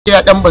ya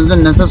dan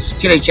banzan nan sai su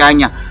cire shi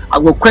hanya. I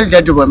go call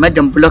that to make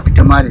them block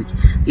the marriage.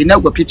 You no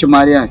go fit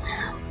marry her.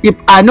 If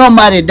I no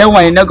marry, then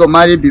why you no go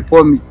marry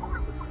before me?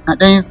 Na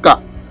dan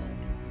iska.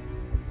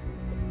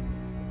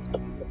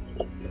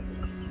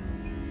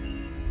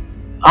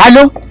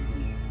 Hello?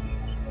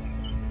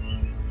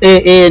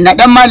 Na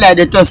dan mala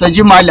da to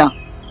saji mala.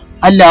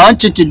 Allah, I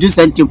want you to do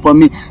something for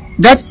me.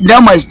 That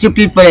my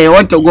stupid prayer, I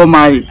want to go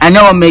marry. I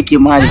never make you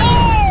marry.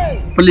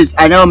 Please,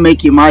 I never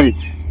make you marry.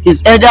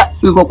 It's either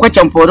you go catch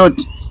and for road,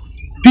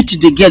 beat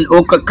the girl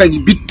or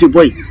beat the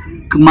boy.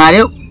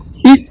 Marry.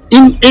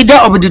 In either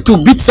of the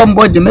two, beat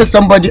somebody, make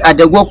somebody at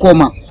the go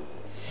coma.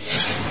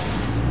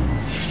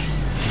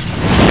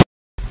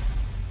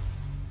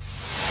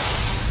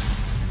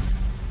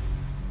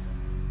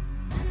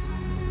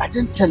 I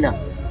didn't tell him.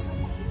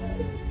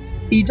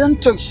 He don't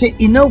talk, say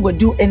he no go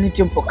do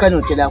anything for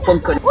Kano till I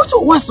come Kano.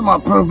 What's my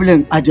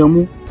problem,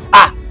 Adamu?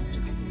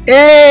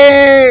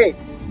 Hey,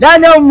 that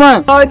young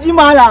man. Oh,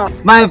 Jimala.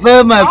 My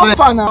friend. How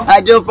far now? I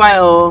do fine.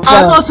 Oh.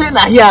 I'm not saying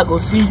that here I go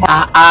see.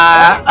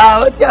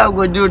 What you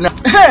go do now?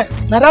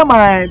 Now that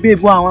my babe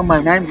want my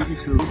name be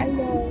so.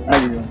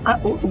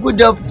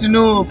 Good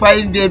afternoon,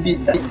 fine baby.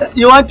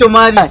 You want to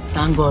marry?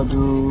 Thank God.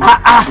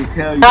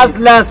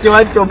 Last you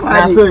want to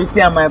marry. So you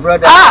see my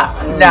brother.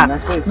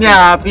 Me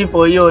happy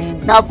for you.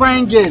 Now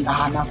fine girl.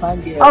 Now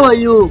fine girl. How are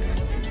you?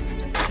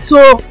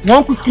 So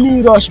one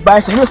quickly rush by.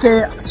 So you know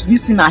say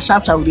this thing a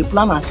sharp with the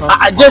plan and so.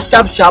 Just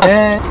sharp.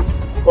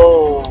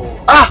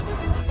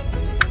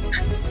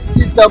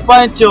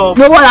 Disappoint you.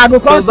 No what I go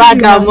come see you.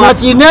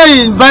 But you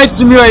never invite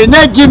me or you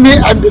never give me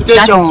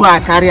invitation. That is why I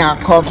carry and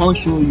come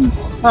show you.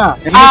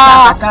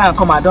 I carry and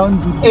come, I don't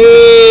do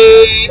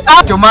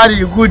it. To marry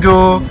you good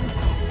oh.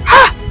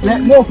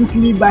 Let me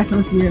quickly buy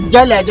something.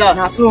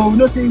 Now so we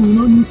don't say we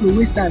don't need to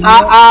waste time.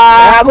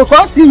 I go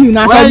come see you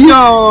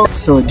now.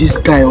 So this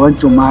guy want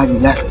to marry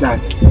last.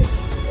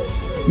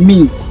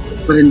 Me,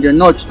 but in the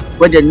north,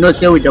 where they know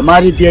say we the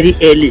marry very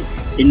early.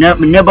 We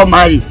never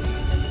marry.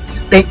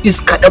 Then is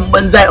kadan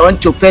banza I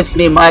want to first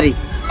me marry.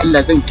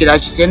 Allah zan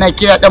kira shi sai na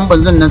kira dan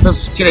banzan nan sai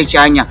su cire shi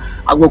hanya.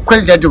 I go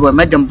call that to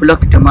make them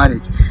block the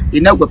marriage.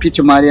 You no go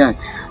fit marry her.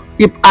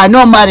 If I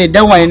no marry,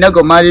 then why you no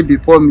go marry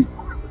before me?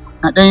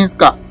 Na dan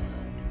iska.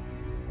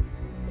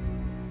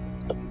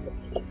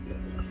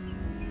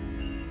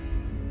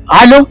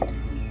 Hello?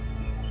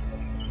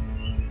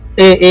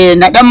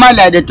 Na dan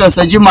mala da to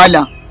saji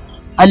mala.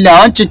 Allah, I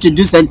want you to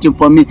do something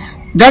for me.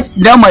 That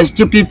my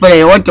stupid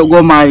prayer, I want to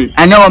go marry.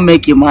 I never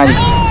make you marry.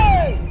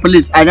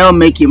 Please, I never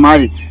make you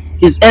marry.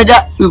 It's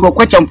either you go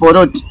catch and for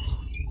road,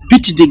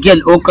 beat the girl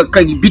or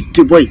beat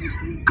the boy.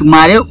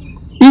 Marry.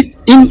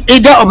 In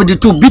either of the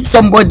two, beat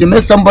somebody,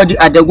 make somebody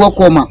at the go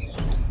coma.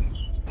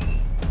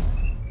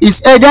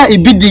 It's either he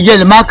beat the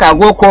girl, make her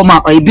go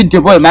coma, or he beat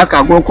the boy, make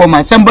her go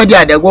coma. Somebody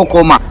at the go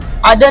coma.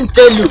 I don't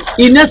tell you,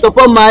 he not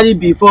supposed to marry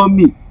before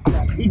me.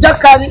 He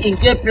just carry in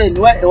girlfriend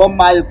where he want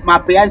my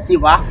fiancé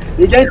wa.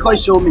 He don't come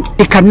show me.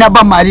 He can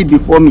never marry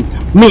before me.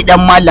 Me the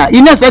mala.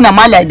 He not say na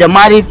mala the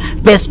marry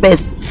best.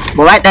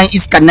 But right now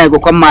is can go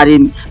come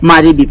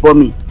marry before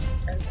me.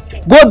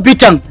 Go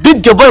beat him,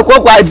 beat the boy.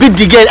 I beat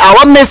the girl. I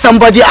want make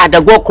somebody at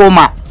the go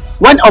coma.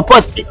 One of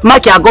us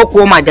make a go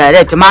coma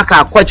direct. Make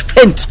a coach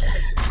paint.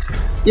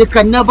 You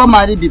can never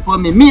marry before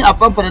me. Me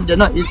apart from the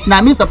no, it's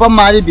na me supposed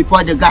marry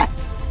before the guy.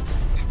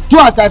 To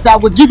us I say I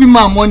will give him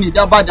my money.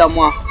 That bad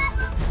more.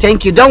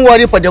 Thank you. Don't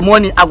worry for the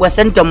money. I will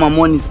send him my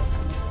money.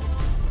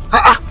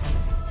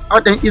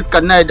 Out in East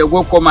Canada, the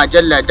go come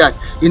just like that.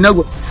 You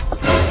know.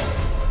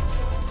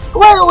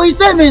 Why we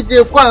say me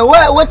the point?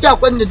 What you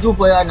going to do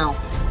for you now?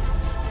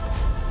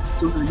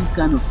 So this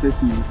kind of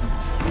person. No.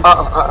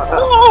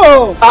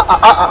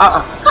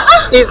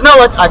 It's not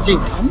what I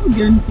think. I'm not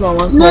getting to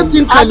one.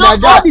 Nothing can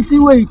like that. All the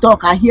thing where you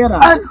talk, I hear her.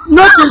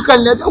 Nothing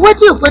can like that. What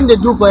you going to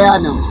do for you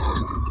now?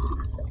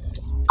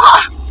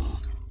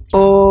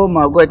 Oh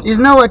my God! It's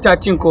not what I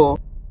think. Oh.